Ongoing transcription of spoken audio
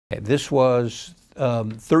This was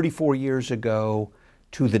 34 years ago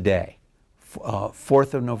to the day,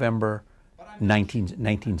 4th of November,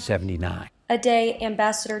 1979. A day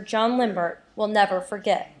Ambassador John Limbert will never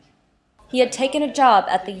forget. He had taken a job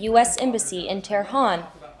at the U.S. Embassy in Tehran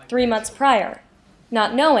 3 months prior,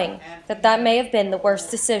 not knowing that that may have been the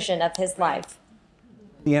worst decision of his life.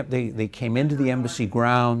 They came into the embassy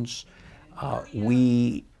grounds.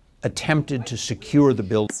 We attempted to secure the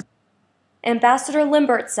building. Ambassador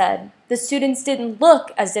Limbert said the students didn't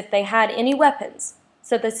look as if they had any weapons,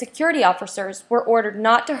 so the security officers were ordered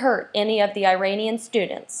not to hurt any of the Iranian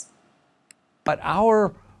students. But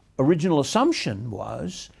our original assumption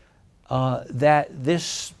was that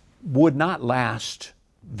this would not last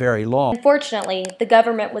very long. Unfortunately, the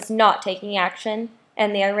government was not taking action,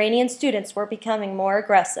 and the Iranian students were becoming more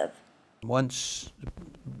aggressive. Once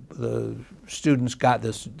the students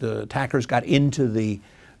the attackers got into the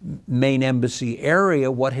main embassy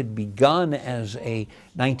area, what had begun as a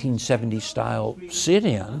 1970s style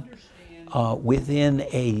sit-in, within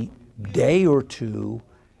a day or two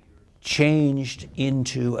changed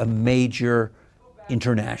into a major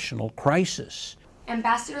international crisis.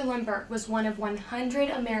 Ambassador Limbert was one of 100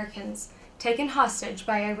 Americans taken hostage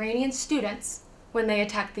by Iranian students when they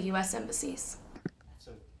attacked the U.S. embassies.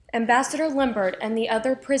 Ambassador Limbert and the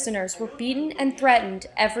other prisoners were beaten and threatened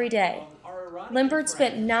every day. Limbert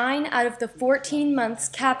spent 9 out of the 14 months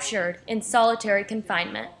captured in solitary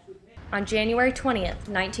confinement. On January 20th,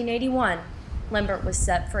 1981, Limbert was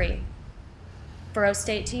set free. For O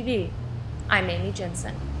State TV, I'm Amy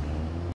Jenson.